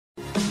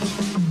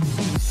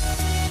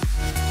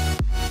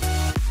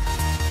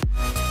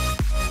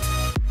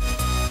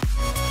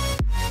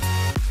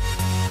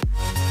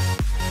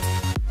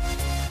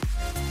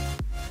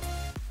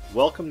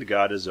welcome to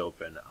God is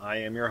Open. I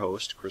am your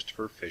host,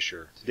 Christopher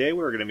Fisher. Today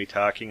we're going to be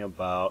talking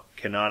about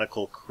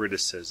canonical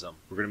criticism.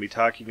 We're going to be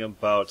talking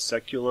about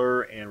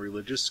secular and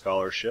religious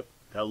scholarship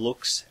that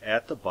looks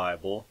at the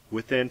Bible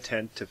with the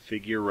intent to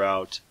figure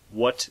out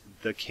what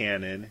the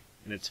canon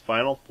in its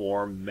final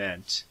form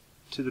meant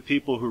to the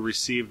people who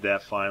received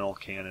that final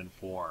canon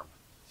form.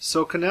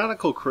 So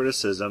canonical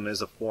criticism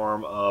is a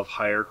form of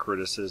higher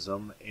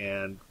criticism,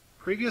 and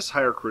previous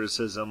higher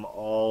criticism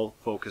all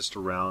focused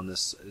around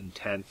this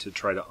intent to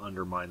try to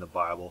undermine the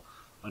Bible,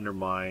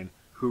 undermine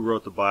who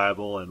wrote the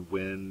Bible and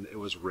when it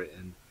was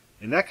written.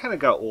 And that kind of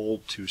got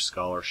old to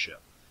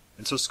scholarship.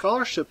 And so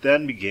scholarship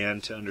then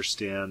began to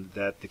understand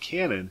that the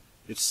canon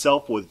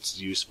itself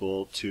was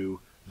useful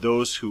to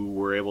those who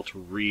were able to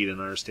read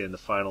and understand the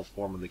final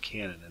form of the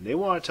canon. And they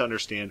wanted to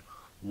understand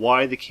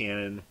why the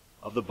canon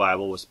of the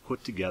Bible was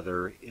put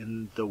together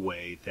in the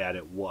way that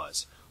it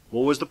was.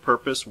 What was the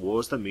purpose? What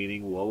was the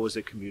meaning? What was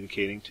it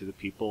communicating to the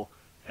people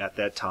at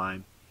that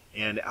time?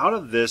 And out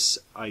of this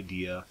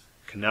idea,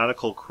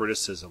 canonical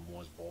criticism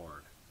was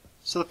born.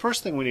 So the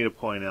first thing we need to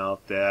point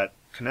out that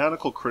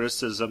canonical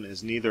criticism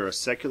is neither a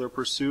secular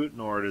pursuit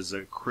nor it is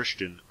a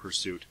Christian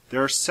pursuit.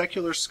 There are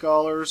secular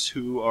scholars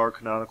who are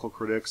canonical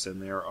critics,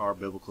 and there are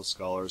biblical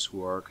scholars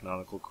who are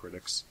canonical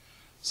critics.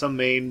 Some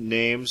main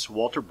names,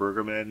 Walter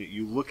Brueggemann.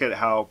 You look at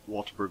how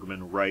Walter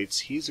Brueggemann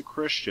writes. He's a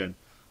Christian,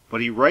 but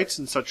he writes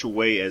in such a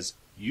way as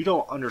you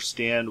don't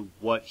understand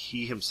what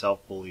he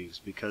himself believes,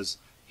 because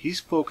he's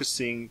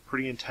focusing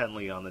pretty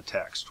intently on the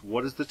text.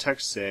 What does the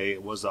text say?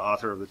 What does the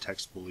author of the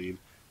text believe?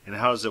 And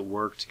how does it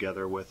work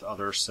together with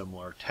other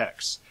similar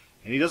texts?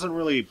 And he doesn't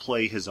really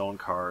play his own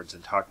cards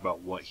and talk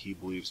about what he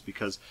believes,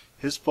 because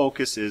his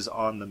focus is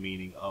on the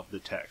meaning of the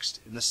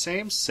text. In the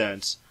same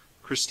sense,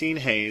 Christine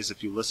Hayes,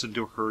 if you listen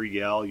to her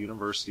Yale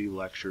University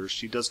lectures,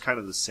 she does kind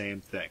of the same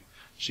thing.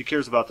 She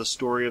cares about the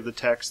story of the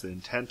text, the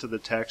intent of the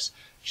text.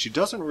 She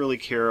doesn't really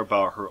care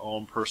about her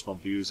own personal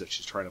views that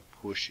she's trying to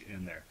push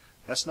in there.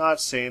 That's not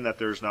saying that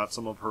there's not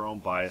some of her own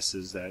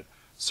biases that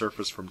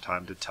surface from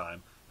time to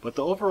time, but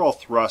the overall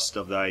thrust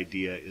of the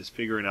idea is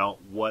figuring out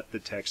what the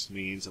text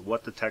means and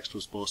what the text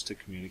was supposed to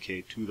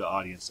communicate to the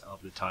audience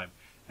of the time.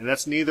 And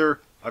that's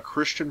neither a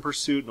Christian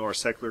pursuit nor a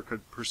secular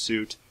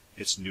pursuit.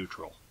 It's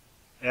neutral.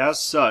 As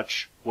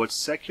such, what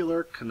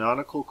secular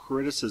canonical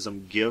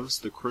criticism gives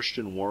the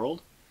Christian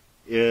world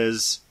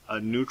is a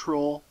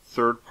neutral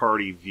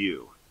third-party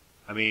view.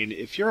 I mean,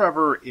 if you're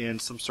ever in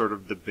some sort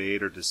of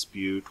debate or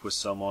dispute with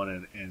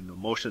someone and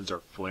emotions are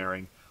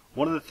flaring,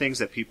 one of the things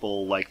that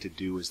people like to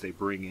do is they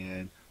bring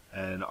in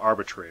an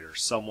arbitrator,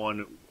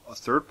 someone, a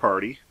third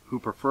party, who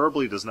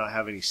preferably does not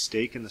have any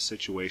stake in the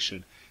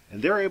situation,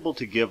 and they're able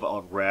to give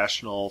a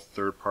rational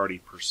third-party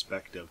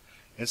perspective.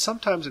 And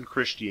sometimes in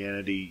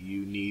Christianity,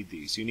 you need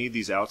these. You need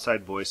these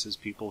outside voices,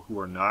 people who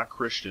are not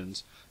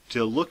Christians,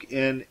 to look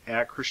in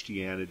at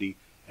Christianity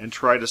and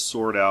try to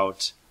sort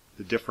out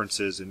the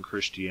differences in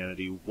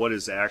Christianity, what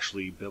is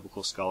actually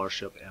biblical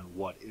scholarship and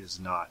what is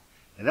not.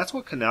 And that's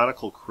what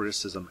canonical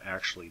criticism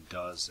actually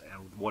does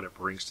and what it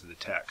brings to the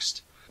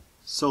text.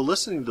 So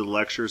listening to the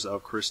lectures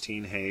of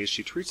Christine Hayes,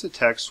 she treats the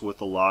text with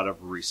a lot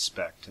of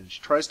respect, and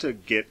she tries to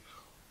get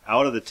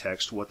out of the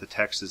text what the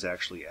text is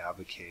actually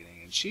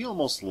advocating. And she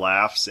almost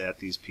laughs at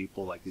these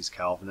people like these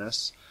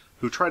Calvinists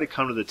who try to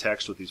come to the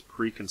text with these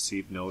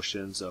preconceived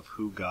notions of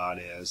who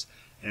God is.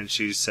 And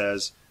she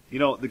says, you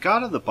know, the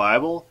God of the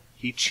Bible,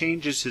 he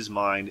changes his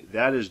mind.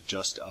 That is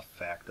just a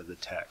fact of the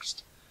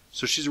text.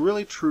 So she's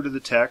really true to the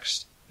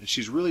text, and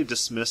she's really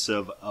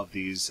dismissive of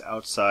these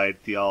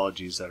outside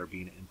theologies that are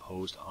being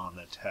imposed on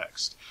the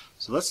text.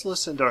 So let's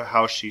listen to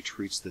how she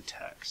treats the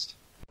text.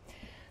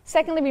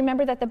 Secondly,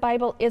 remember that the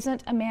Bible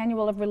isn't a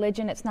manual of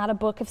religion. It's not a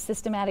book of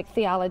systematic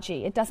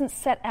theology. It doesn't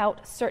set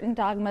out certain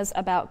dogmas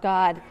about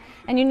God.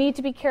 And you need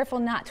to be careful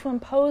not to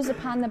impose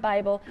upon the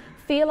Bible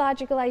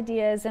theological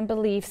ideas and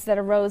beliefs that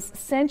arose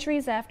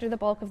centuries after the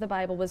bulk of the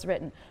Bible was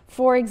written.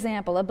 For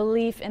example, a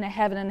belief in a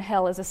heaven and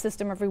hell as a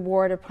system of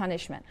reward or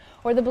punishment,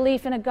 or the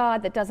belief in a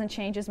God that doesn't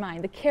change his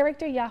mind. The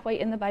character Yahweh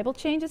in the Bible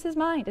changes his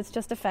mind. It's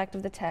just a fact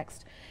of the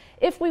text.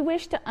 If we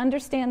wish to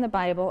understand the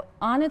Bible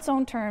on its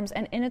own terms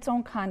and in its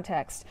own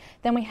context,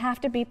 then we have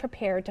to be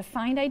prepared to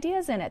find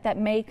ideas in it that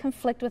may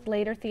conflict with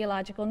later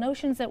theological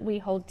notions that we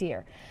hold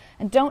dear.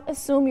 And don't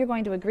assume you're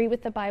going to agree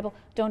with the Bible.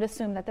 Don't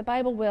assume that the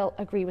Bible will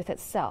agree with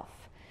itself.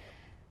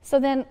 So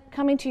then,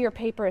 coming to your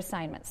paper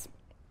assignments.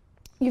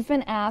 You've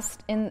been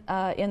asked in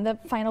the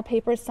final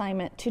paper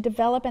assignment to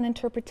develop an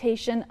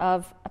interpretation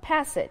of a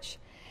passage.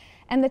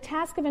 And the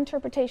task of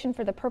interpretation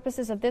for the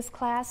purposes of this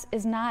class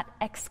is not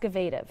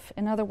excavative.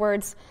 In other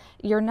words,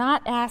 you're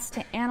not asked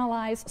to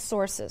analyze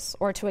sources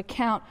or to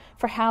account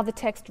for how the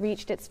text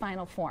reached its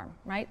final form,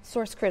 right?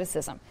 Source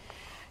criticism.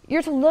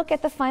 You're to look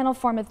at the final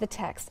form of the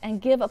text and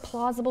give a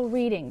plausible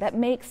reading that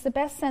makes the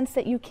best sense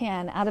that you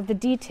can out of the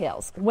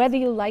details, whether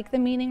you like the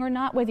meaning or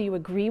not, whether you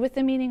agree with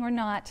the meaning or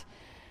not.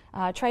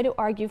 Try to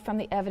argue from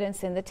the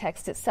evidence in the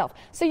text itself.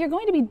 So you're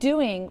going to be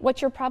doing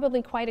what you're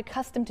probably quite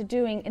accustomed to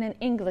doing in an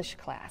English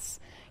class.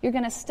 You're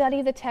going to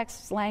study the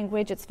text's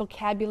language, its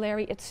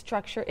vocabulary, its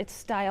structure, its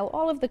style,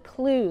 all of the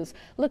clues.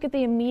 Look at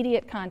the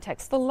immediate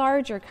context, the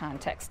larger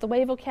context, the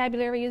way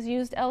vocabulary is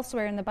used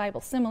elsewhere in the Bible,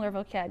 similar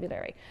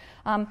vocabulary.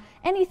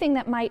 Anything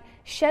that might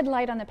shed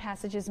light on the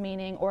passage's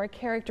meaning or a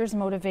character's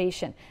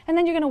motivation. And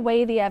then you're going to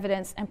weigh the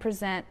evidence and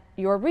present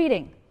your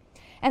reading.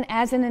 And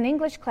as in an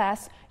English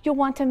class, you'll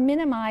want to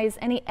minimize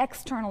any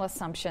external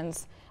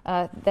assumptions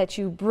that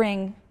you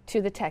bring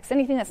to the text,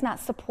 anything that's not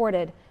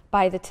supported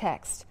by the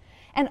text.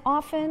 And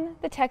often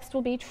the text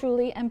will be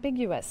truly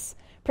ambiguous,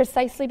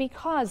 precisely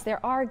because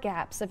there are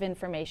gaps of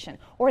information,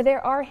 or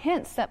there are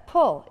hints that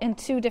pull in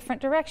two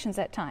different directions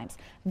at times.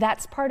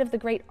 That's part of the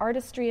great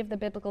artistry of the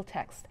biblical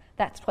text.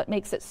 That's what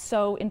makes it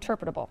so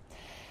interpretable.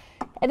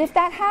 And if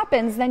that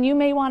happens, then you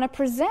may want to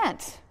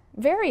present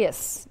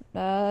various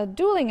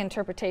dueling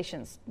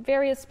interpretations,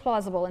 various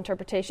plausible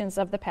interpretations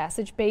of the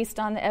passage based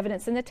on the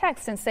evidence in the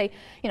text, and say,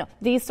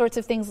 these sorts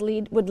of things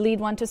would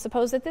lead one to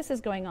suppose that this is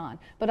going on.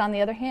 But on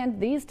the other hand,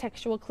 these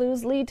textual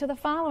clues lead to the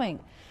following,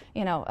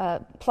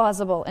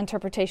 plausible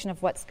interpretation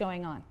of what's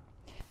going on.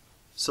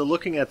 So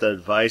looking at the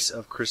advice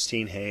of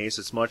Christine Hayes,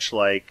 it's much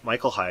like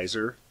Michael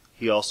Heiser.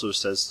 He also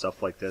says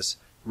stuff like this.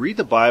 Read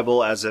the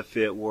Bible as if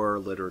it were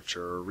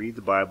literature. Read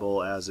the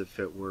Bible as if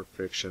it were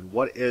fiction.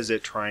 What is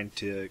it trying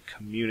to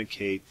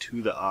communicate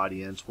to the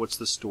audience? What's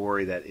the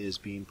story that is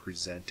being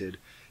presented?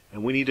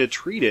 And we need to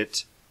treat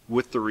it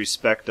with the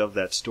respect of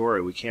that story.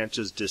 We can't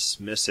just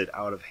dismiss it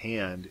out of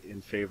hand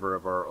in favor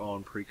of our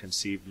own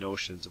preconceived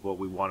notions of what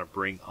we want to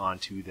bring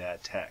onto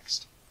that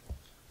text.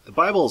 The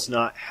Bible is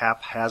not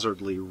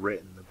haphazardly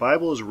written. The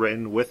Bible is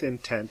written with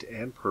intent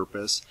and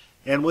purpose,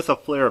 and with a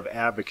flair of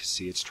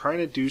advocacy. It's trying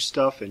to do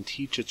stuff and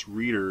teach its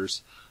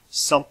readers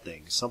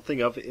something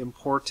of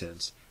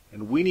importance,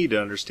 and we need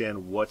to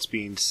understand what's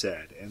being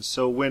said. And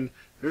so when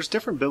there's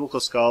different biblical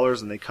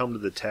scholars and they come to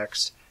the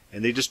text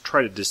and they just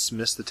try to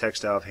dismiss the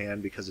text out of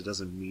hand because it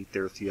doesn't meet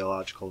their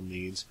theological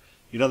needs,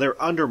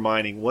 they're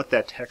undermining what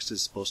that text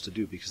is supposed to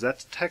do, because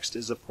that text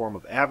is a form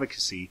of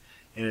advocacy,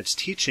 and it's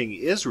teaching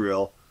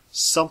Israel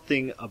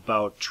something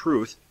about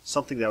truth,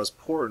 something that was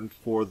important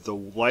for the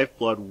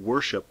lifeblood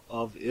worship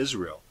of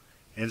Israel.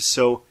 And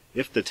so,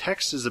 if the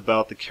text is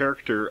about the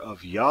character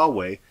of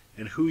Yahweh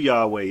and who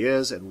Yahweh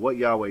is and what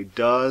Yahweh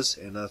does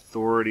and the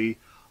authority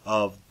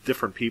of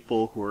different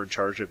people who are in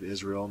charge of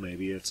Israel,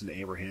 maybe it's an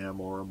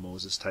Abraham or a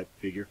Moses type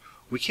figure,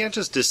 we can't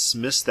just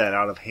dismiss that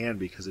out of hand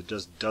because it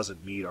just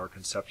doesn't meet our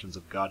conceptions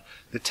of God.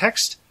 The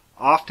text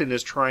often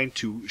is trying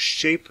to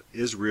shape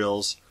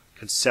Israel's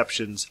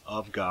conceptions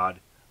of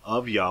God,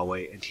 of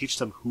Yahweh, and teach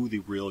them who the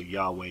real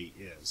Yahweh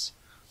is.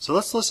 So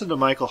let's listen to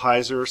Michael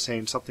Heiser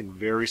saying something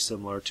very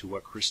similar to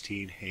what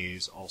Christine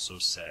Hayes also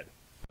said.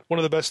 One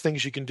of the best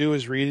things you can do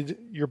is read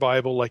your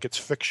Bible like it's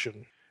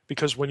fiction.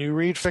 Because when you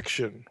read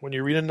fiction, when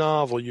you read a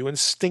novel, you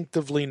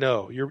instinctively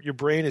know. Your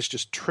brain is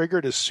just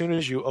triggered as soon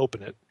as you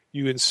open it.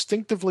 You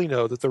instinctively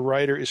know that the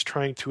writer is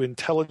trying to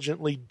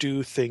intelligently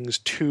do things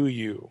to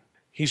you.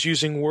 He's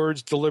using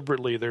words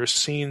deliberately. There are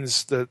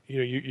scenes that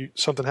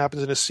something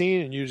happens in a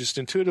scene and you just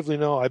intuitively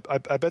know,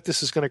 I bet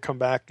this is going to come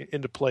back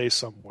into play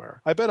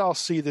somewhere. I bet I'll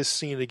see this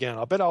scene again.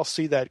 I'll bet I'll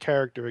see that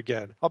character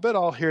again. I'll bet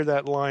I'll hear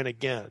that line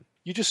again.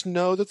 You just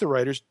know that the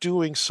writer's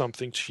doing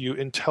something to you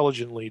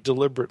intelligently,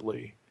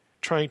 deliberately,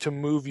 trying to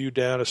move you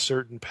down a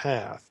certain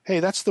path. Hey,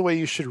 that's the way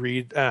you should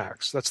read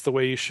Acts. That's the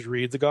way you should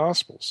read the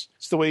Gospels.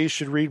 It's the way you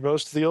should read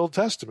most of the Old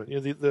Testament,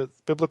 the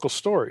biblical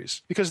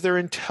stories, because they're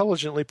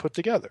intelligently put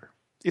together.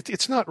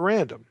 It's not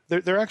random.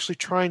 They're actually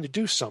trying to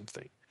do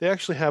something. They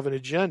actually have an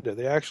agenda.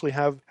 They actually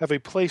have a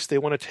place they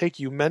want to take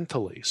you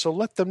mentally. So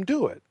let them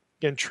do it.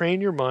 Again,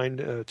 train your mind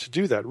to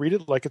do that. Read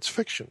it like it's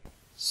fiction.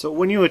 So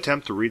when you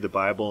attempt to read the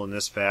Bible in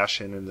this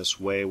fashion, in this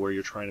way, where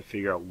you're trying to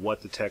figure out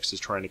what the text is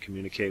trying to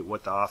communicate,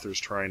 what the author is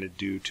trying to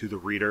do to the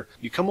reader,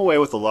 you come away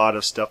with a lot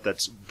of stuff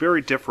that's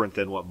very different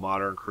than what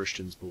modern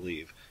Christians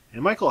believe.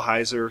 And Michael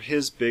Heiser,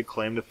 his big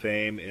claim to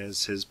fame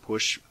is his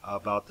push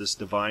about this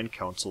divine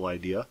council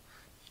idea.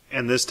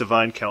 And this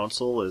divine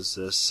council is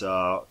this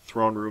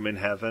throne room in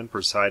heaven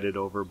presided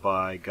over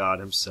by God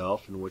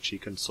himself, in which he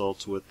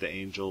consults with the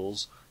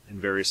angels in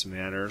various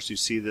manners. You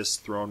see this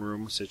throne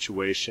room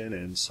situation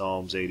in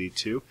Psalms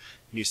 82.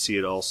 And you see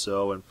it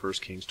also in 1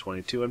 Kings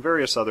 22 and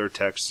various other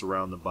texts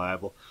around the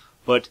Bible.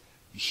 But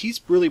he's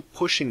really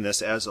pushing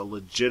this as a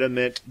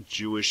legitimate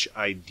Jewish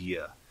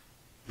idea.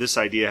 This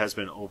idea has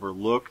been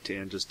overlooked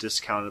and just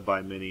discounted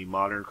by many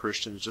modern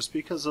Christians just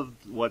because of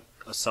what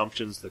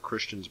assumptions the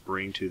Christians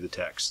bring to the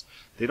text.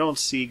 They don't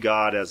see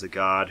God as a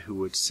God who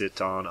would sit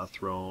on a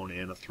throne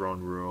in a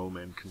throne room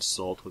and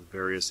consult with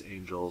various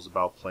angels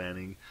about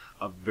planning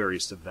of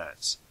various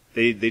events.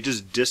 They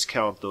just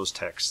discount those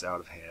texts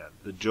out of hand.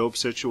 The Job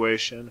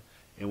situation,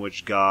 in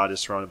which God is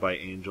surrounded by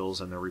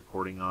angels and they're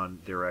reporting on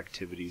their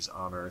activities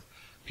on earth,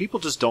 people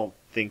just don't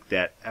think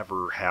that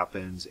ever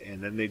happens,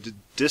 and then they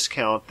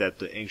discount that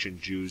the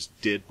ancient Jews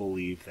did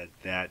believe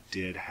that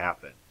did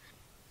happen.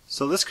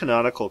 So this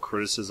canonical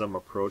criticism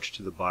approach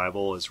to the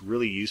Bible is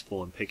really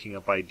useful in picking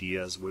up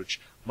ideas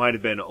which might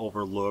have been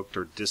overlooked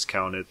or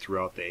discounted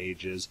throughout the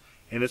ages.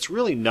 And it's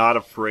really not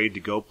afraid to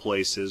go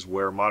places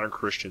where modern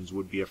Christians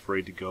would be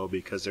afraid to go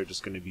because they're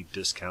just going to be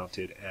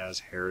discounted as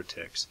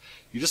heretics.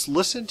 You just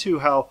listen to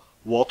how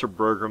Walter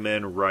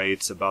Brueggemann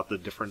writes about the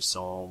different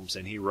psalms,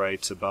 and he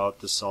writes about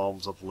the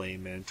Psalms of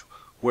Lament,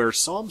 where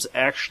psalms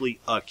actually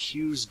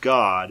accuse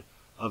God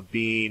of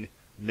being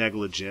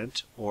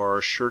negligent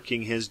or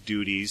shirking his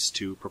duties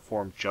to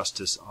perform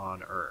justice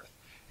on earth.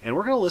 And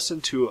we're going to listen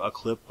to a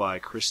clip by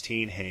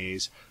Christine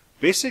Hayes,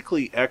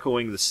 basically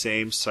echoing the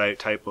same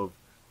type of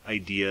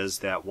ideas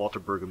that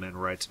Walter Brueggemann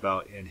writes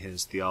about in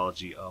his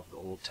theology of the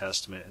Old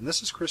Testament. And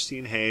this is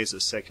Christine Hayes, a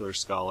secular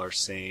scholar,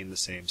 saying the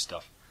same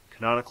stuff.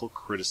 Canonical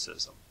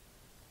criticism.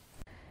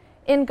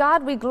 In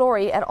God we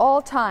glory at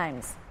all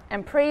times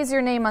and praise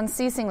your name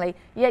unceasingly,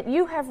 yet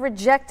you have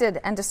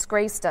rejected and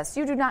disgraced us.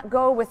 You do not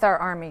go with our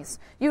armies.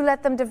 You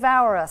let them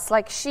devour us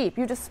like sheep.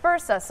 You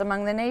disperse us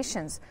among the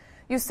nations.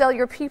 You sell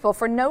your people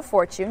for no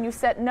fortune. You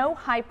set no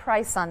high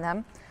price on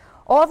them.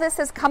 All this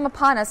has come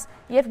upon us,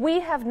 yet we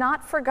have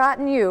not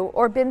forgotten you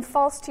or been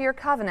false to your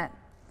covenant.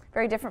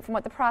 Very different from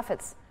what the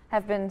prophets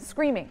have been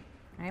screaming.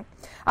 Right?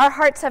 Our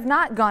hearts have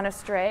not gone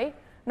astray,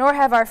 nor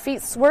have our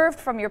feet swerved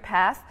from your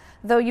path,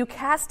 though you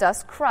cast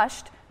us,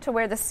 crushed, to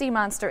where the sea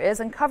monster is,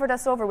 and covered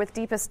us over with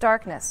deepest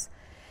darkness.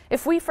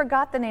 If we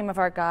forgot the name of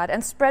our God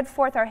and spread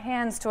forth our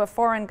hands to a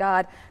foreign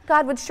God,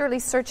 God would surely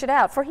search it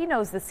out, for he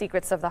knows the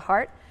secrets of the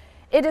heart.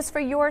 It is for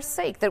your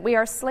sake that we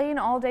are slain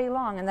all day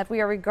long, and that we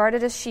are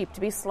regarded as sheep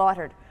to be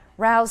slaughtered.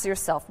 Rouse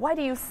yourself. Why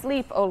do you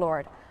sleep, O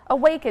Lord?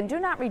 Awaken,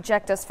 do not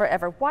reject us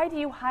forever. Why do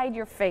you hide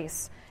your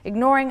face,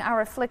 ignoring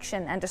our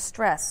affliction and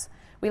distress?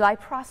 We lie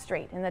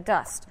prostrate in the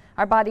dust.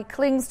 Our body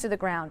clings to the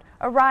ground.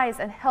 Arise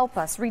and help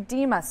us.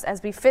 Redeem us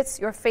as befits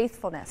your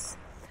faithfulness.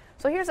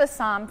 So here's a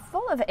psalm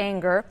full of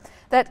anger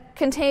that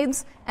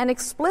contains an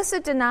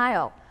explicit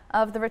denial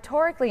of the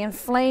rhetorically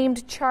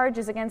inflamed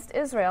charges against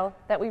Israel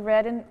that we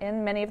read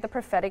in many of the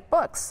prophetic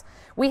books.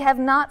 We have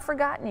not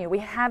forgotten you. We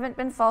haven't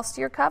been false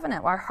to your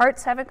covenant. Our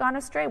hearts haven't gone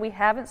astray. We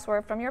haven't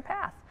swerved from your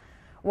path.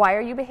 Why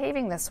are you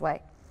behaving this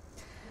way?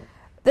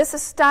 This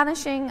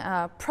astonishing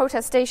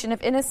protestation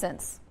of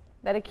innocence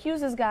that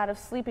accuses God of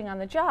sleeping on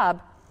the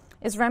job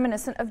is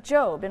reminiscent of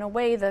Job. In a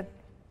way, the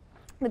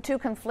two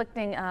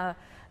conflicting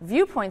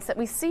viewpoints that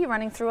we see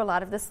running through a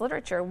lot of this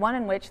literature. One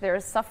in which there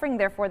is suffering,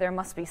 therefore there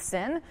must be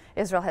sin.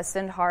 Israel has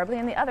sinned horribly.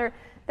 And the other,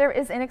 there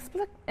is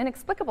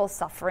inexplicable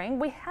suffering.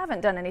 We haven't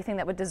done anything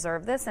that would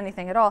deserve this,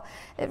 anything at all.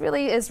 It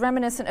really is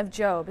reminiscent of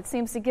Job. It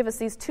seems to give us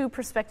these two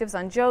perspectives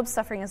on Job's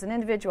suffering as an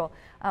individual.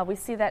 We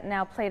see that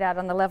now played out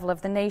on the level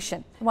of the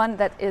nation. One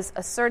that is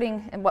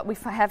asserting, and what we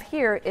have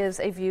here is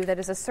a view that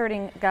is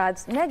asserting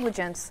God's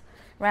negligence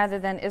rather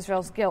than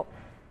Israel's guilt.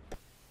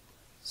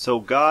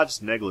 So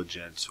God's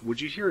negligence. Would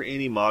you hear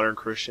any modern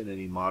Christian,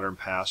 any modern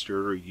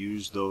pastor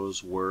use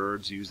those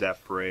words, use that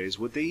phrase?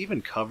 Would they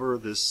even cover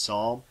this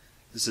psalm?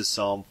 This is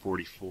Psalm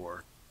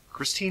 44.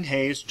 Christine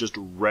Hayes just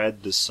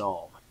read the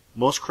psalm.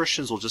 Most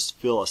Christians will just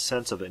feel a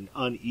sense of an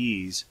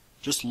unease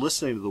just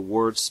listening to the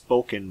words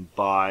spoken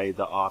by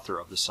the author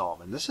of the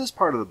psalm. And this is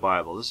part of the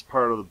Bible. This is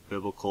part of the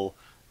biblical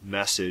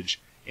message,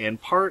 and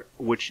part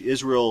which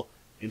Israel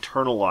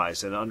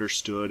internalized and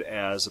understood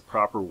as a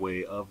proper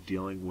way of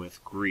dealing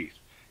with grief.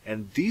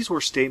 And these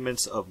were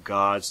statements of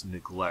God's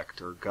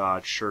neglect, or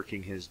God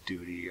shirking his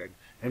duty,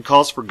 and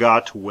calls for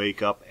God to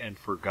wake up and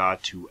for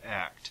God to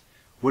act.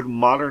 Would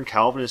modern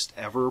Calvinists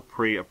ever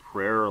pray a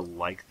prayer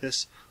like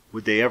this?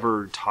 Would they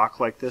ever talk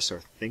like this or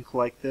think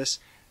like this?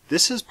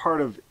 This is part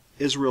of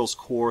Israel's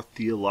core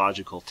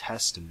theological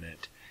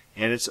testament,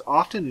 and it's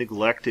often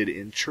neglected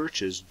in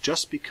churches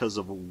just because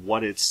of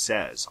what it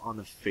says, on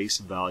the face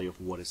value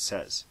of what it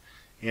says.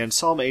 And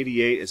Psalm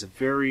 88 is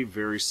very,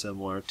 very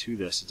similar to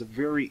this. It's a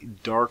very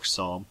dark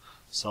psalm,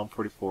 Psalm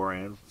 44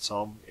 and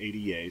Psalm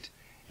 88.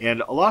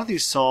 And a lot of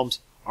these psalms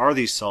are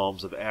these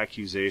psalms of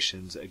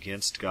accusations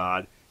against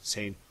God,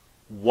 saying,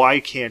 why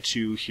can't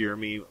you hear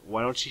me?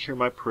 Why don't you hear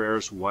my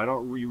prayers? Why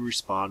don't you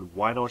respond?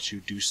 Why don't you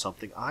do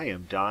something? I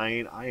am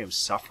dying. I am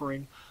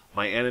suffering.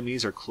 My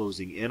enemies are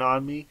closing in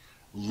on me.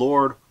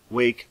 Lord,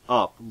 wake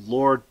up.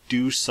 Lord,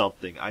 do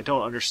something. I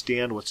don't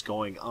understand what's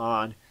going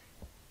on.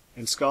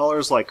 And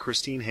scholars like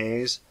Christine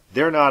Hayes,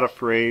 they're not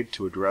afraid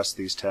to address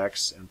these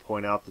texts and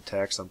point out the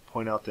text and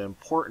point out the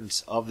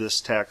importance of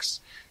this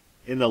text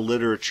in the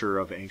literature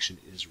of ancient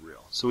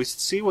Israel. So we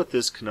see what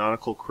this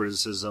canonical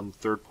criticism,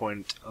 third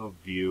point of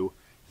view,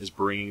 is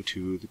bringing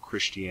to the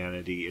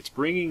Christianity. It's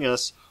bringing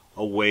us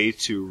a way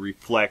to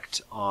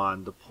reflect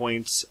on the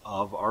points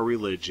of our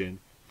religion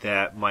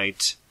that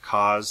might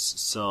cause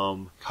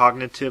some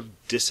cognitive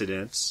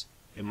dissonance.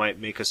 It might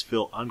make us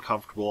feel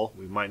uncomfortable.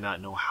 We might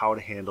not know how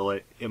to handle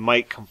it. It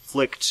might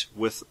conflict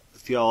with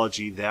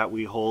theology that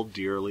we hold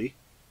dearly.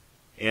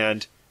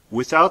 And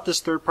without this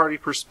third-party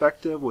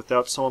perspective,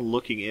 without someone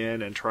looking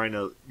in and trying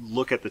to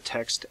look at the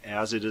text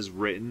as it is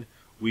written,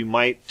 we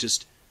might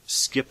just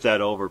skip that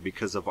over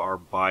because of our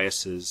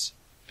biases,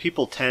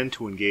 people tend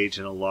to engage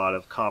in a lot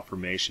of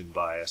confirmation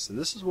bias, and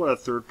this is what a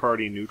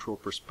third-party neutral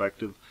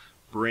perspective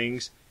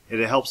brings.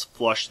 It helps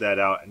flush that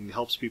out and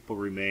helps people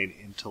remain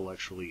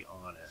intellectually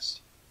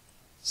honest.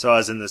 So I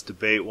was in this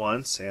debate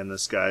once, and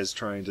this guy's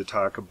trying to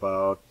talk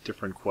about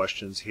different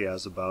questions he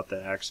has about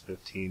the Acts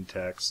 15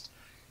 text,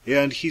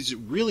 and he's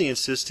really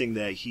insisting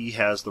that he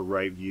has the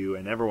right view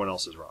and everyone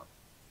else is wrong.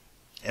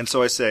 And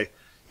so I say,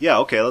 yeah,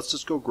 okay, let's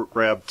just go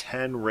grab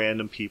 10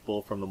 random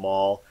people from the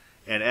mall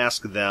and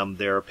ask them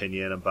their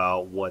opinion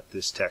about what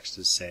this text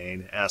is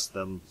saying, ask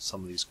them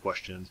some of these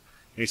questions.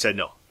 And he said,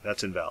 no,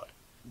 that's invalid.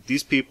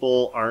 These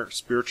people aren't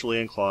spiritually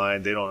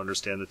inclined, they don't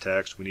understand the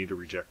text, we need to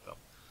reject them.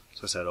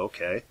 So I said,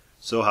 okay,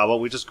 so how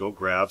about we just go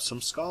grab some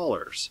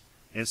scholars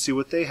and see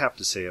what they have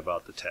to say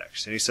about the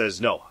text? And he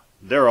says, no,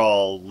 they're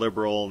all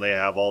liberal and they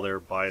have all their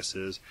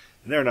biases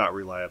and they're not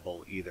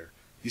reliable either.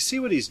 You see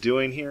what he's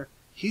doing here?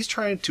 He's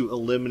trying to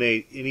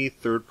eliminate any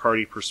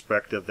third-party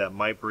perspective that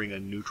might bring a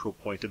neutral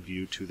point of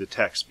view to the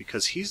text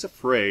because he's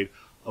afraid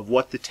of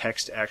what the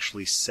text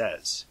actually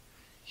says.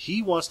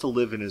 He wants to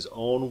live in his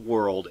own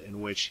world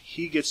in which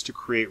he gets to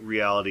create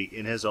reality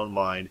in his own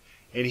mind,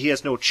 and he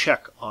has no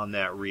check on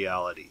that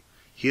reality.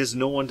 He has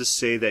no one to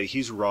say that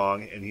he's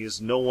wrong, and he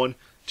has no one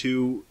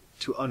to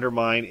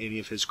undermine any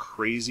of his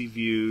crazy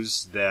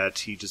views that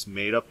he just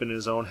made up in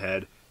his own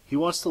head. He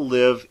wants to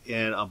live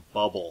in a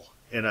bubble,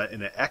 in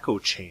an echo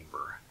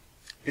chamber.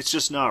 It's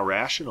just not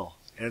rational.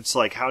 And it's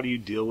like, how do you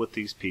deal with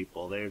these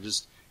people? They're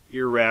just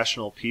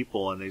irrational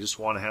people, and they just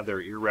want to have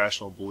their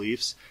irrational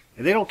beliefs,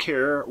 and they don't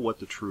care what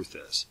the truth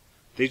is.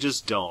 They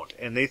just don't.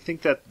 And they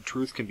think that the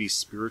truth can be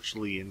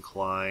spiritually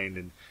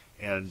inclined,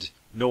 and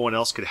no one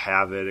else could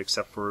have it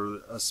except for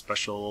a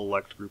special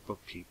elect group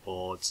of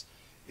people.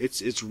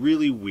 It's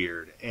really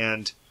weird,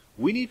 and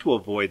we need to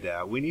avoid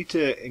that. We need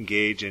to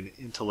engage in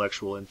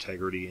intellectual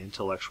integrity,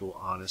 intellectual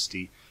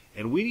honesty,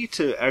 and we need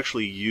to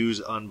actually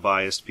use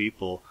unbiased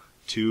people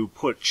to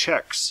put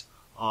checks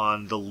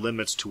on the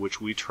limits to which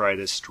we try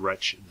to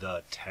stretch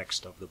the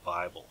text of the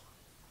Bible.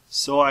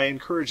 So I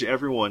encourage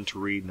everyone to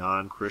read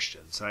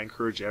non-Christians. I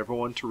encourage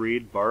everyone to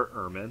read Bart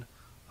Ehrman.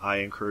 I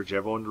encourage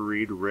everyone to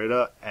read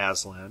Rita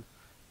Aslan.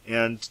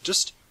 And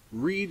just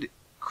read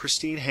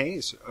Christine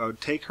Hayes.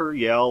 Take her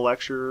Yale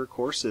lecture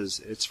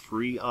courses. It's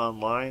free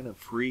online,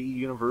 free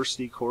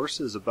university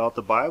courses about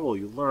the Bible.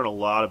 You learn a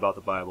lot about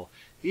the Bible.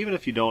 Even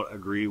if you don't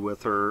agree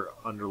with her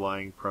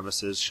underlying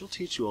premises, she'll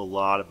teach you a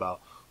lot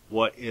about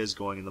what is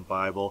going in the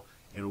Bible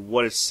and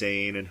what it's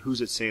saying and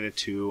who's it saying it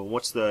to and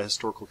what's the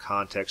historical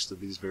context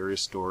of these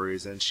various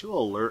stories. And she'll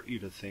alert you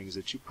to things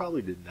that you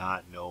probably did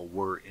not know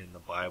were in the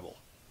Bible.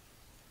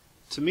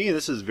 To me,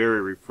 this is very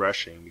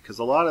refreshing because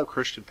a lot of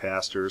Christian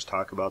pastors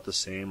talk about the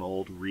same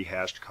old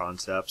rehashed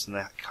concepts, and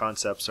the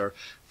concepts are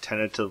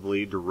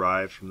tentatively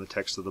derived from the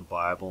text of the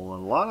Bible,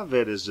 and a lot of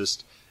it is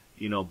just,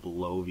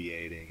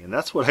 bloviating. And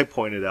that's what I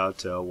pointed out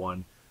to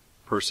one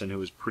person who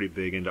was pretty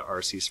big into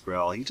R.C.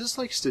 Sproul. He just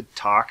likes to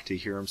talk to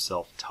hear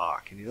himself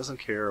talk, and he doesn't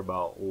care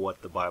about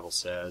what the Bible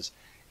says,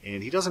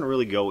 and he doesn't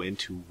really go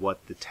into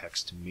what the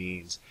text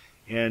means.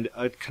 And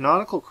a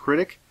canonical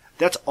critic,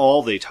 that's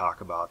all they talk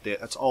about.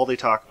 That's all they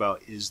talk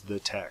about is the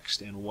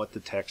text and what the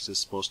text is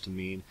supposed to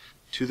mean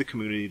to the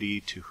community,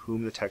 to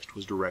whom the text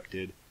was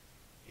directed.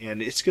 And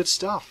it's good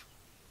stuff.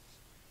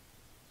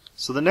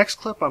 So the next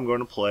clip I'm going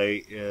to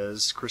play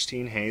is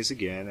Christine Hayes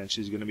again, and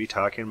she's going to be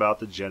talking about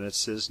the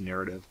Genesis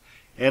narrative.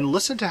 And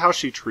listen to how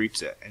she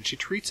treats it. And she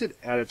treats it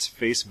at its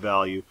face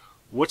value.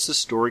 What's the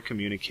story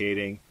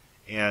communicating?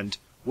 And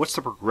what's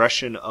the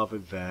progression of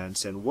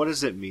events? And what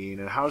does it mean?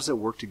 And how does it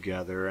work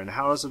together? And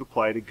how does it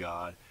apply to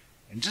God?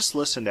 And just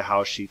listen to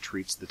how she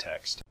treats the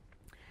text.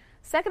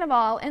 Second of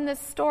all, in this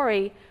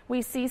story,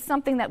 we see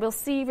something that we'll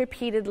see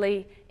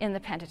repeatedly in the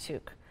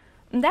Pentateuch.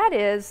 And that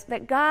is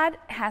that God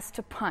has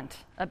to punt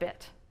a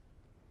bit.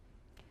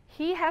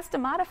 He has to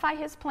modify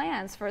his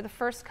plans for the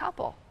first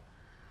couple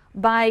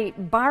by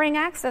barring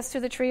access to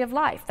the tree of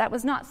life. That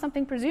was not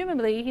something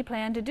presumably he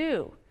planned to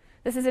do.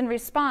 This is in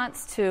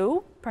response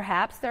to,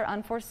 perhaps, their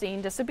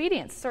unforeseen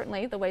disobedience.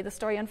 Certainly, the way the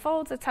story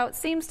unfolds, that's how it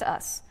seems to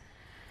us.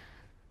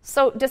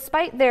 So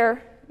despite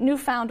their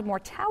newfound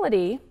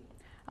mortality,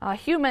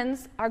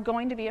 humans are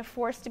going to be a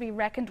force to be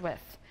reckoned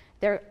with.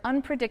 They're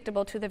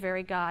unpredictable to the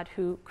very God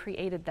who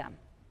created them.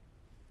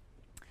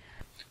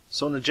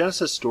 So in the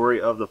Genesis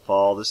story of the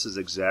fall, this is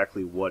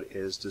exactly what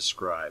is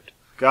described.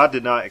 God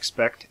did not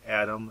expect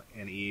Adam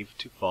and Eve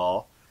to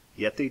fall,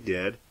 yet they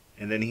did,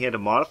 and then he had to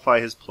modify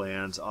his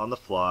plans on the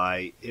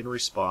fly in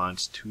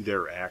response to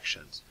their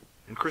actions.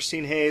 And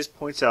Christine Hayes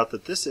points out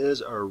that this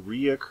is a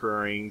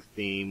reoccurring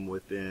theme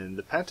within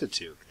the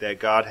Pentateuch, that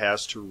God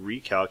has to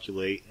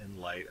recalculate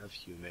in light of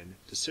human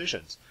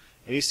decisions.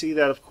 And you see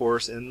that, of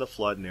course, in the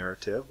flood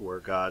narrative, where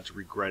God's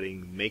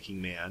regretting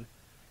making man,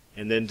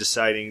 and then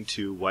deciding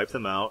to wipe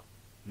them out,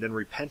 and then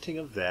repenting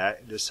of that,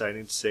 and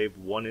deciding to save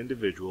one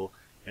individual,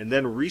 and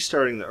then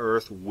restarting the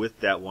earth with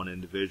that one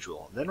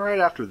individual. And then right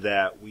after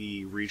that,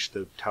 we reach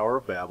the Tower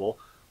of Babel,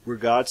 where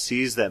God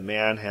sees that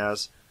man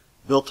has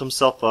built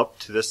himself up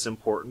to this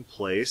important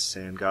place,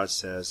 and God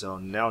says, oh,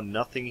 now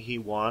nothing he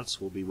wants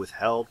will be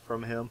withheld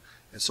from him,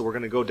 and so we're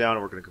going to go down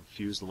and we're going to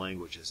confuse the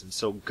languages. And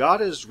so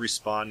God is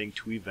responding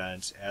to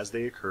events as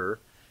they occur,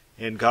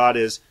 and God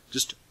is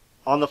just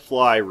on the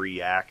fly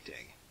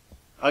reacting.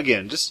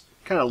 Again, just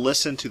kind of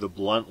listen to the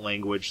blunt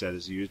language that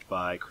is used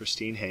by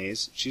Christine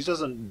Hayes. She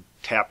doesn't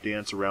tap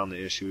dance around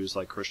the issues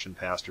like Christian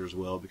pastors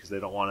will, because they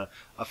don't want to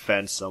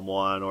offend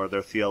someone, or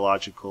their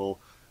theological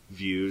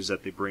views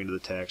that they bring to the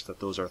text, that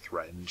those are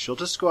threatened. She'll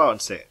just go out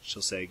and say it.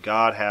 She'll say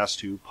God has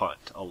to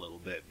punt a little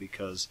bit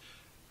because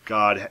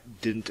God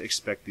didn't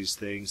expect these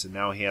things, and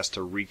now he has to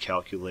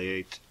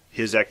recalculate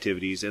his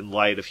activities in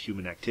light of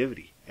human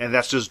activity. And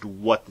that's just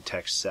what the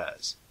text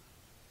says.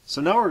 So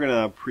now we're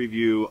going to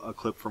preview a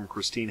clip from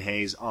Christine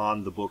Hayes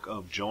on the book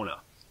of Jonah.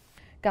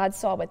 God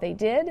saw what they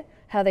did,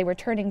 how they were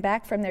turning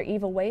back from their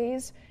evil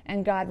ways,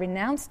 and God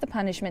renounced the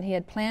punishment he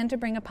had planned to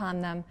bring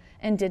upon them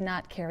and did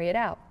not carry it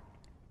out.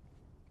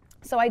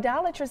 So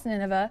idolatrous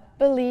Nineveh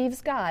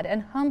believes God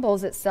and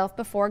humbles itself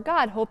before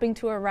God, hoping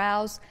to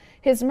arouse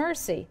his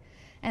mercy.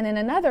 And in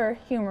another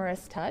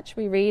humorous touch,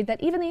 we read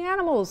that even the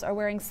animals are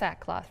wearing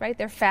sackcloth, right?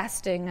 They're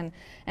fasting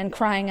and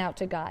crying out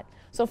to God.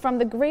 So from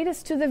the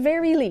greatest to the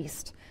very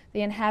least,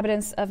 the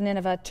inhabitants of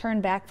Nineveh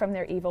turn back from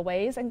their evil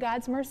ways, and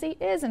God's mercy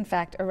is in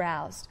fact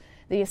aroused.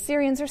 The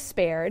Assyrians are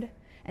spared,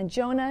 and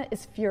Jonah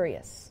is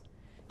furious.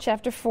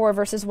 Chapter 4,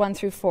 verses 1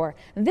 through 4.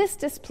 This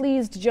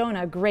displeased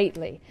Jonah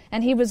greatly,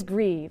 and he was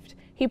grieved.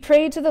 He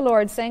prayed to the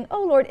Lord, saying,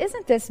 "O Lord,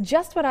 isn't this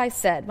just what I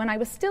said when I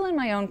was still in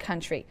my own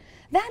country?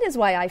 That is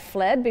why I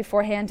fled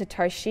beforehand to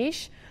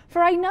Tarshish,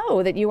 for I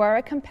know that you are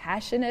a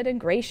compassionate and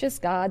gracious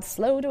God,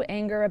 slow to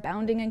anger,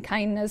 abounding in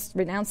kindness,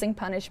 renouncing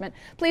punishment.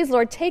 Please,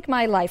 Lord, take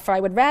my life, for I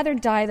would rather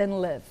die than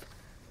live."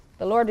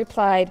 The Lord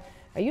replied,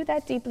 "Are you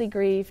that deeply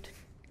grieved?"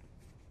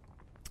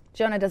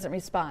 Jonah doesn't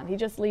respond. He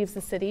just leaves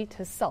the city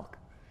to sulk.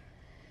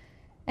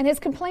 And his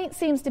complaint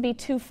seems to be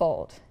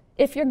twofold.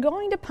 If you're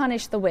going to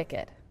punish the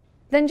wicked,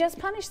 then just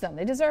punish them.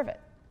 They deserve it.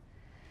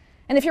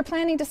 And if you're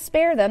planning to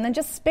spare them, then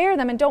just spare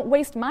them and don't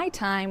waste my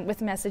time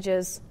with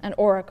messages and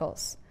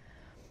oracles.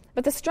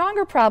 But the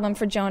stronger problem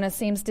for Jonah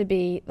seems to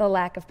be the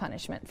lack of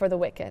punishment for the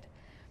wicked.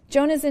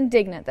 Jonah's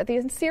indignant that the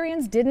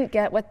Assyrians didn't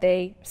get what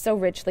they so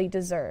richly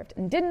deserved.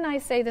 And didn't I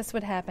say this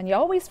would happen? You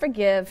always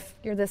forgive.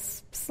 You're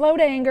this slow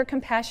to anger,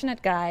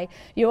 compassionate guy.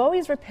 You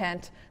always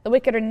repent. The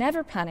wicked are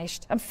never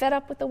punished. I'm fed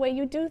up with the way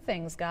you do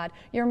things, God.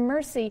 Your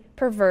mercy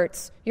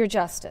perverts your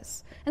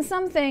justice. And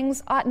some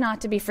things ought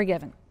not to be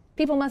forgiven.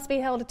 People must be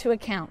held to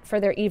account for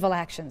their evil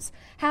actions.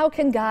 How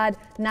can God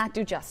not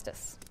do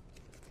justice?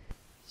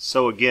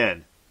 So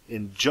again,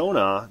 in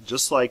Jonah,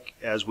 just like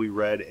as we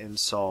read in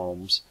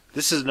Psalms,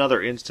 this is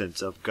another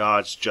instance of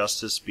God's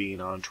justice being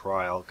on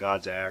trial,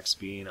 God's acts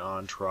being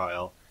on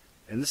trial.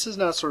 And this is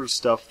not sort of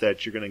stuff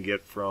that you're going to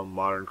get from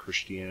modern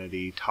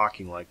Christianity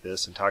talking like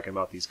this and talking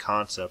about these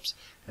concepts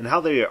and how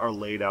they are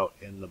laid out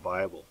in the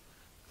Bible.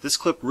 This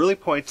clip really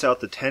points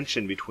out the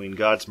tension between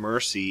God's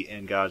mercy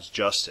and God's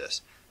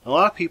justice. A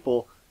lot of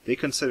people, they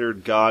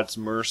considered God's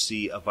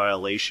mercy a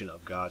violation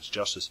of God's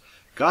justice.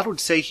 God would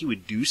say he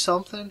would do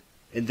something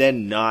and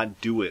then not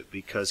do it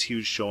because he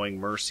was showing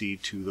mercy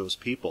to those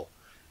people.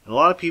 And a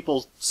lot of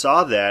people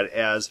saw that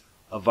as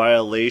a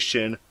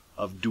violation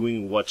of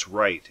doing what's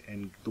right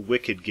and the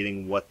wicked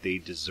getting what they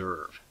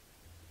deserve.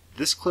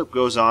 This clip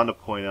goes on to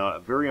point out a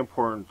very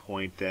important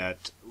point,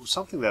 that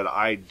something that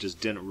I just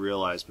didn't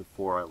realize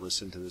before I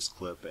listened to this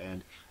clip.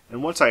 And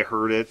once I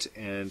heard it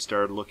and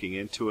started looking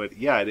into it,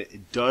 yeah,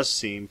 it does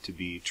seem to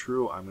be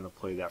true. I'm going to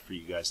play that for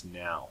you guys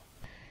now.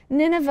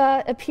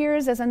 Nineveh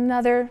appears as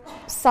another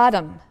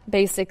Sodom,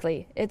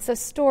 basically. It's a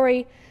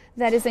story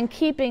that is in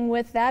keeping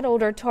with that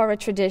older Torah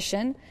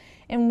tradition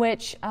in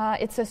which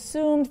it's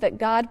assumed that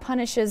God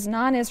punishes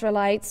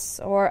non-Israelites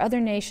or other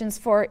nations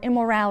for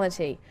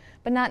immorality,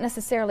 but not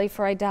necessarily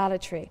for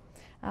idolatry.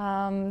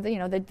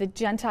 The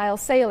Gentile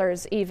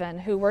sailors even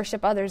who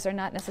worship others are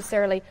not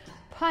necessarily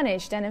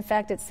punished, and in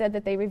fact it's said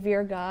that they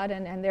revere God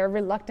and they're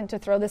reluctant to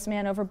throw this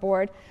man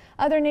overboard.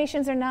 Other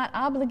nations are not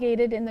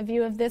obligated in the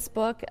view of this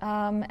book,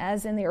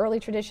 as in the early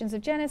traditions of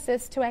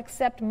Genesis, to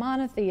accept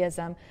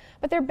monotheism,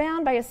 but they're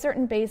bound by a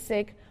certain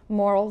basic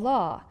moral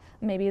law,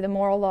 maybe the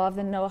moral law of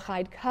the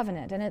Noahide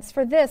covenant, and it's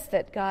for this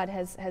that God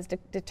has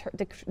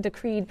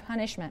decreed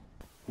punishment.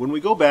 When we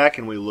go back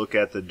and we look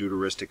at the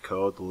Deuteristic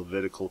Code, the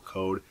Levitical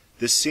Code,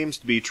 this seems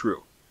to be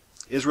true.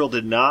 Israel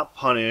did not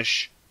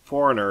punish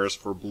foreigners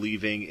for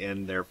believing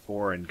in their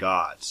foreign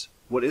gods.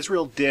 What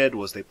Israel did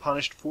was they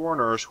punished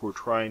foreigners who were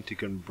trying to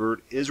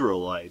convert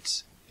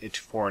Israelites into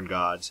foreign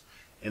gods,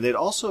 and they'd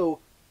also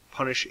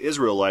punish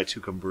Israelites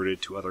who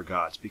converted to other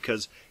gods,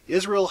 because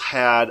Israel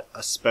had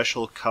a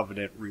special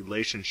covenant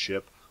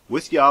relationship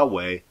with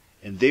Yahweh,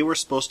 and they were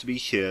supposed to be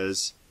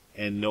his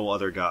and no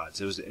other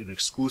gods. It was an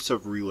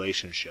exclusive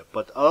relationship.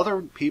 But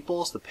other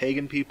peoples, the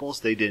pagan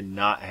peoples, they did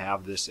not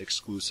have this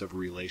exclusive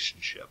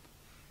relationship.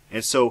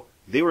 And so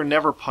they were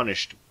never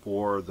punished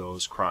for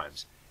those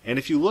crimes. And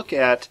if you look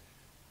at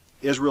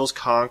Israel's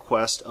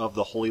conquest of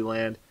the Holy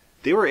Land,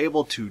 they were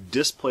able to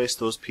displace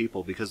those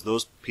people because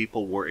those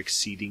people were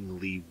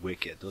exceedingly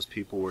wicked. Those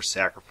people were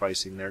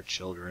sacrificing their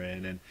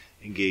children and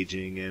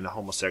engaging in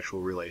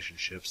homosexual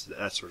relationships,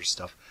 that sort of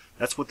stuff.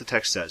 That's what the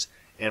text says.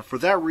 And for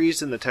that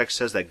reason, the text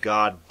says that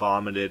God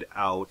vomited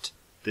out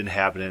the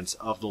inhabitants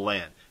of the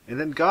land. And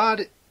then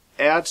God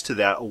adds to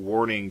that a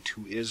warning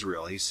to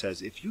Israel. He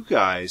says, if you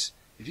guys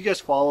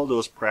follow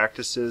those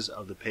practices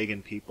of the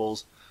pagan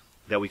peoples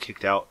that we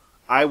kicked out,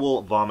 I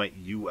will vomit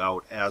you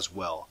out as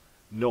well.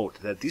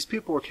 Note that these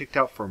people were kicked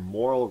out for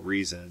moral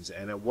reasons,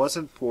 and it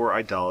wasn't for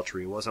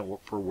idolatry, it wasn't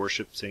for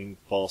worshiping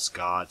false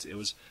gods, it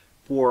was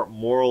for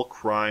moral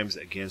crimes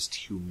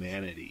against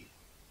humanity.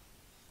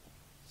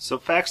 So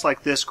facts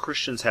like this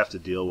Christians have to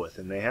deal with,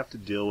 and they have to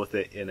deal with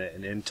it in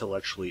an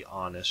intellectually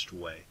honest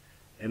way.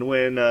 And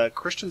when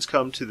Christians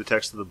come to the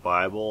text of the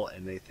Bible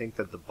and they think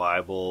that the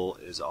Bible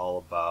is all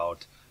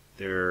about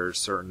their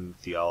certain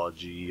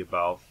theology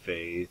about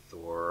faith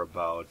or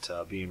about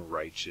being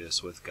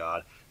righteous with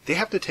God, they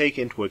have to take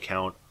into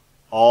account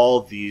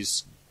all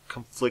these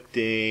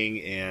conflicting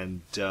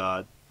and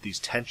these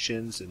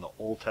tensions in the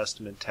Old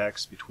Testament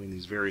text between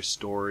these various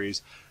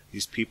stories,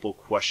 these people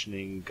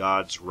questioning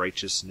God's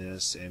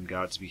righteousness and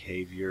God's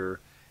behavior,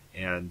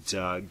 and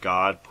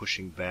God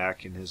pushing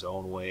back in his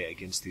own way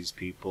against these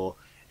people.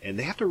 And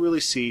they have to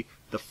really see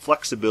the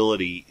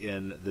flexibility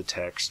in the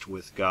text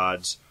with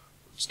God's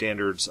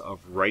standards of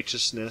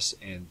righteousness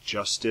and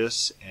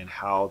justice and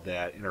how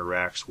that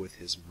interacts with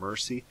his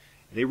mercy.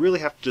 And they really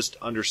have to just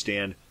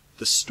understand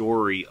the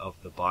story of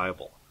the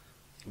Bible.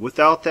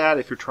 Without that,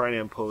 if you're trying to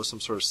impose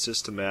some sort of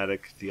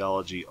systematic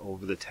theology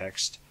over the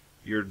text,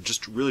 you're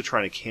just really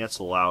trying to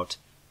cancel out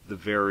the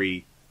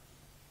very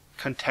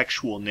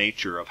contextual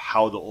nature of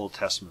how the Old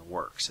Testament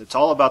works. It's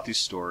all about these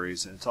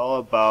stories, and it's all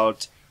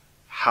about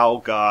how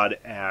God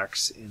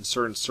acts in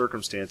certain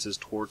circumstances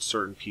towards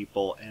certain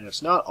people, and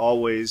it's not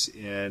always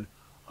in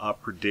a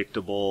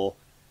predictable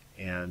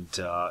and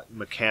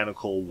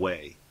mechanical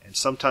way. And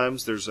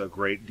sometimes there's a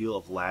great deal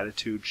of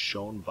latitude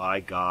shown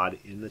by God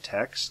in the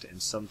text,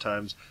 and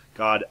sometimes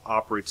God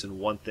operates in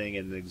one thing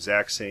in the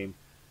exact same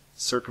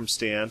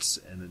circumstance,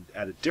 and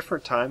at a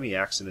different time he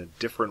acts in a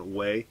different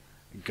way.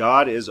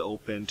 God is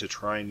open to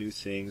trying new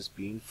things,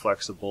 being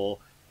flexible,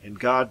 and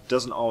God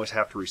doesn't always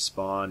have to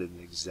respond in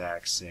the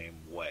exact same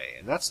way.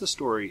 And that's the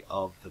story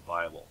of the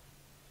Bible.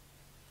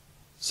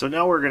 So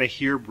now we're going to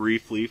hear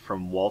briefly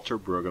from Walter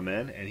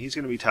Brueggemann, and he's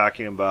going to be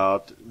talking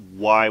about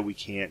why we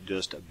can't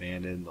just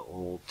abandon the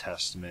Old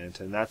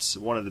Testament. And that's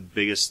one of the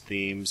biggest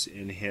themes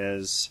in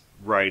his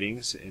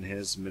writings, in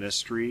his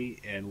ministry,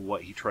 and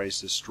what he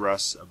tries to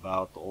stress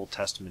about the Old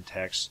Testament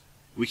text.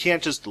 We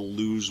can't just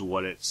lose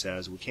what it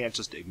says. We can't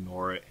just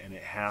ignore it, and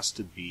it has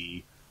to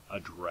be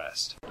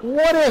addressed.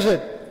 What is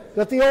it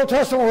that the Old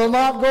Testament will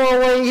not go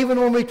away even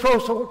when we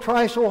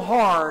try so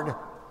hard?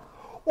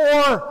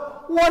 Or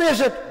what is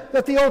it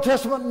that the Old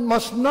Testament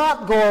must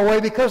not go away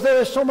because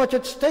there is so much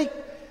at stake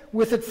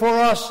with it for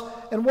us?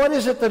 And what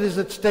is it that is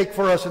at stake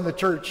for us in the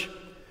church?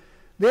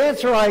 The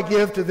answer I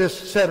give to this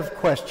set of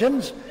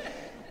questions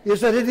is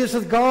that it is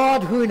the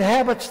God who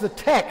inhabits the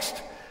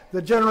text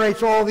that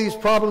generates all these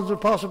problems and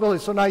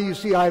possibilities. So now you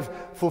see I've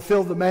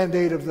fulfilled the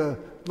mandate of the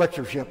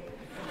lectureship.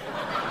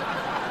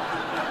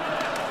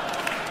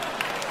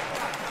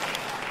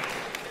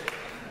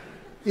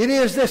 It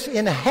is this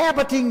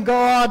inhabiting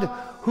God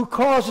who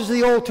causes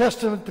the Old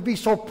Testament to be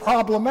so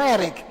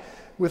problematic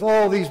with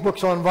all these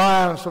books on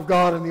violence of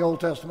God in the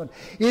Old Testament.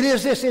 It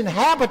is this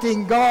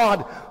inhabiting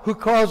God who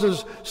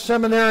causes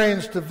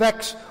seminarians to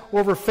vex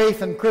over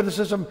faith and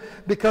criticism,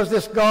 because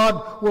this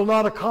God will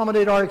not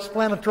accommodate our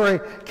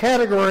explanatory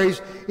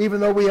categories, even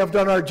though we have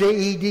done our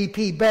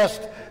JEDP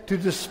best to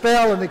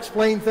dispel and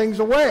explain things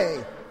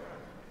away.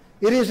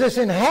 It is this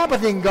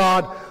inhabiting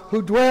God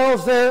who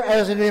dwells there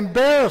as an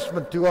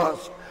embarrassment to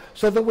us,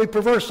 so that we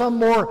prefer some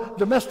more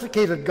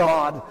domesticated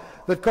God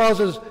that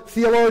causes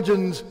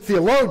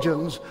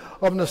theologians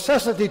of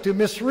necessity to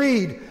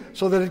misread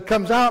so that it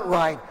comes out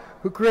right,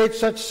 who creates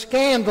such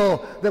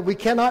scandal that we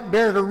cannot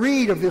bear to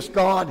read of this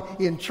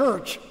God in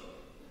church,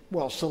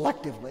 well,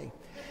 selectively.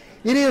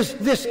 It is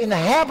this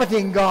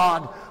inhabiting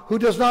God who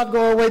does not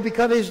go away,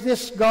 because it is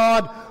this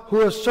God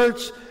who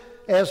asserts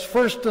as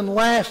first and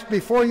last,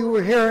 before you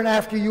were here and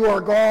after you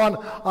are gone,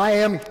 I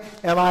am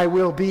and I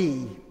will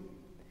be.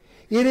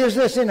 It is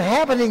this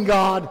inhabiting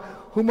God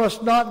who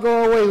must not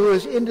go away, who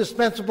is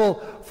indispensable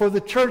for the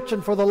church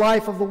and for the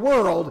life of the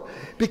world,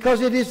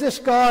 because it is this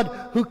God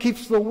who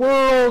keeps the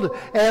world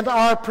and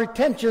our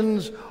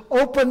pretensions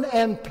open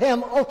and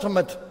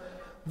penultimate,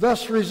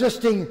 thus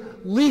resisting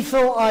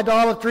lethal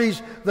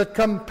idolatries that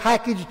come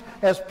packaged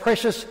as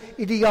precious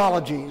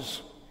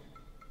ideologies.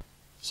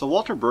 So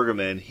Walter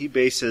Brueggemann, he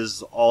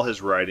bases all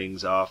his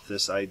writings off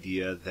this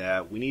idea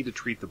that we need to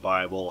treat the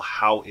Bible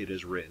how it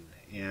is written.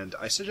 And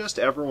I suggest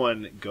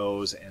everyone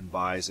goes and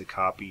buys a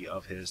copy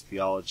of his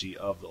Theology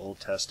of the Old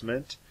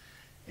Testament.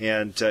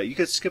 And you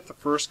could skip the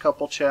first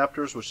couple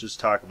chapters, which just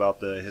talk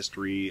about the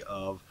history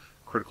of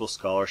critical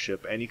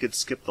scholarship, and you could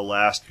skip the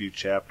last few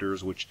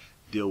chapters, which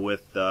deal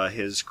with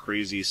his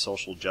crazy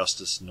social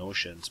justice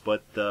notions.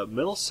 But the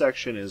middle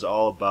section is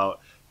all about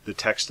the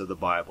text of the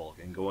Bible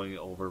and going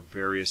over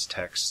various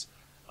texts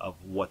of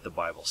what the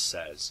Bible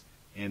says.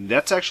 And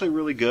that's actually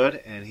really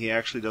good, and he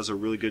actually does a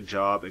really good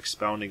job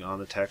expounding on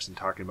the text and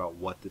talking about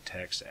what the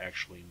text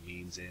actually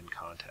means in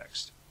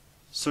context.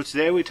 So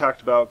today we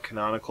talked about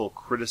canonical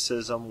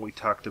criticism. We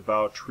talked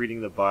about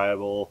treating the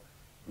Bible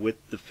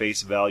with the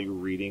face value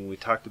reading. We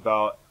talked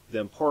about the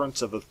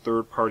importance of a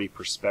third-party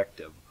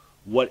perspective,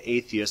 what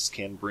atheists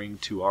can bring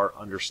to our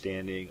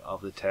understanding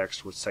of the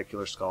text, what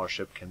secular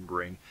scholarship can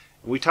bring.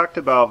 And we talked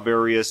about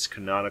various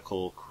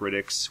canonical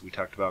critics. We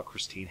talked about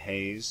Christine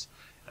Hayes.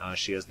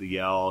 She has the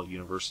Yale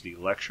University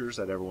lectures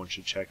that everyone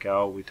should check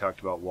out. We talked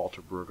about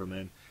Walter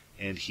Brueggemann,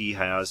 and he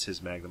has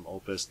his magnum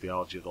opus,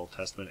 Theology of the Old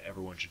Testament,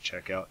 everyone should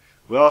check out.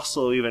 We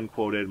also even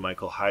quoted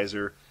Michael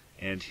Heiser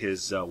and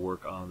his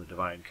work on the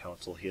Divine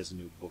Council. He has a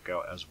new book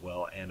out as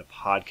well, and a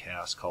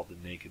podcast called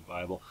The Naked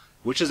Bible,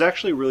 which is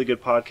actually a really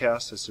good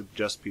podcast. I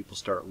suggest people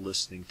start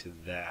listening to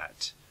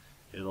that.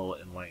 It'll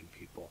enlighten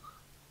people.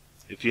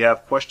 If you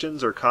have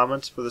questions or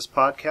comments for this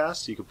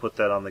podcast, you can put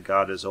that on the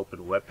God is Open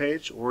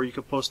webpage, or you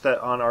can post that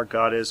on our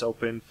God is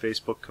Open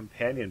Facebook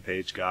companion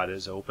page, God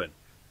is Open.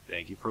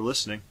 Thank you for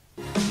listening.